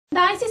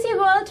The ICC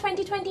World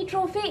 2020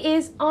 trophy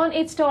is on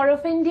its tour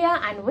of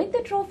India, and with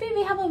the trophy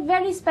we have a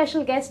very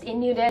special guest in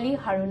New Delhi,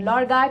 Haroon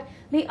Lorgat,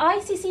 the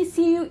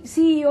ICC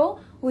CEO,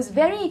 who is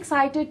very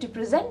excited to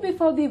present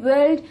before the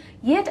world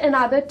yet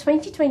another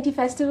 2020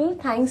 festival.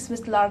 Thanks,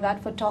 Mr.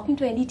 Lorgat, for talking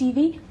to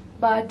NDTV.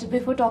 But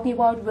before talking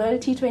about World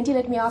T20,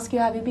 let me ask you,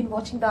 have you been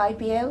watching the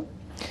IPL?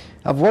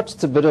 I've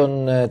watched a bit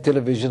on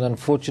television.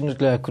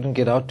 Unfortunately, I couldn't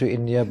get out to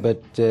India,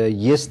 but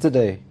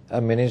yesterday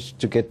I managed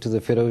to get to the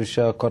Feroz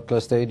Shah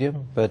Kotla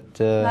Stadium. But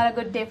not a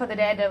good day for the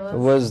Daredevils. It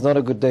was not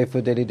a good day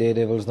for Delhi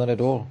Daredevils, not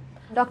at all.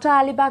 Dr.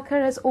 Ali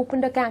Bakr has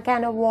opened a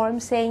can of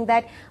worms, saying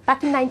that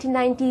back in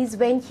 1990s,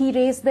 when he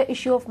raised the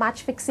issue of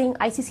match fixing,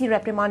 ICC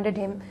reprimanded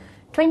him.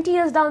 20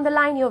 years down the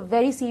line, you're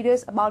very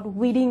serious about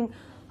weeding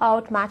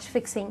out match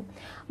fixing.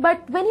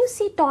 But when you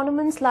see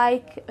tournaments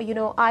like,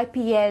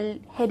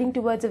 IPL heading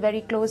towards a very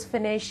close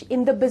finish,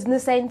 in the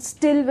business end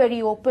still very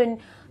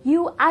open,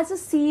 you as a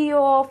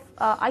CEO of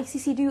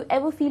ICC, do you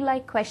ever feel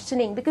like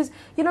questioning? Because,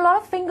 a lot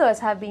of fingers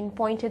have been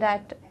pointed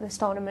at this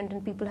tournament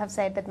and people have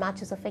said that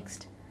matches are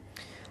fixed.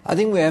 I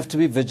think we have to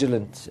be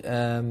vigilant.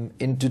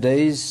 In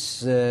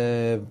today's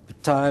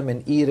time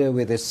and era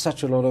where there's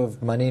such a lot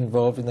of money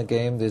involved in the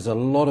game, there's a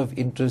lot of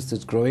interest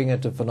that's growing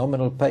at a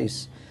phenomenal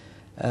pace.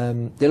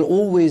 There'll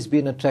always be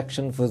an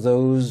attraction for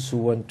those who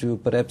want to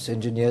perhaps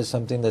engineer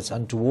something that's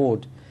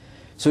untoward.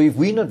 So if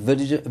we're not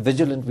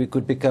vigilant, we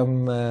could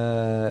become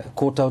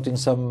caught out in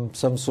some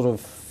sort of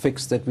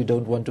fix that we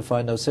don't want to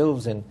find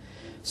ourselves in.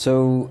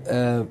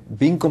 So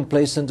being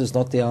complacent is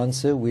not the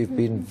answer. We've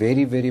been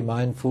very, very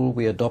mindful.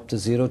 We adopt a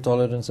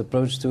zero-tolerance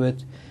approach to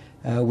it.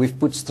 We've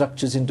put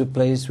structures into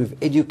place. We've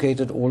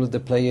educated all of the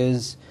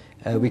players.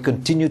 We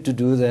continue to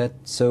do that,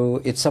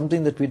 so it's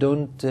something that we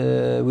don't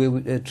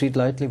treat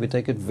lightly. We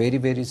take it very,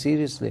 very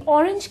seriously.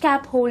 Orange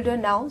cap holder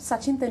now,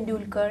 Sachin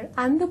Tendulkar,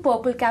 and the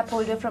purple cap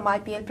holder from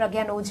IPL,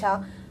 Pragyan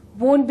Ojha,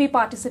 won't be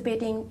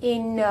participating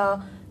in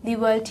the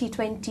World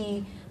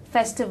T20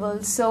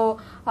 festival. So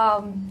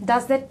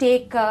does that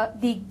take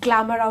the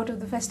glamour out of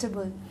the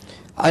festival?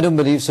 I don't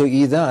believe so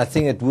either. I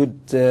think it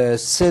would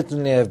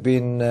certainly have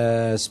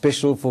been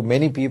special for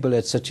many people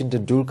that Sachin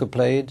Tendulkar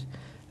played.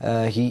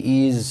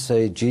 He is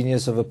a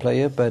genius of a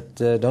player, but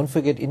don't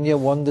forget, India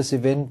won this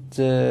event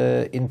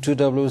in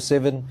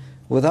 2007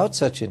 without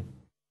Sachin.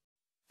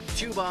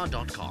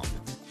 Tuba.com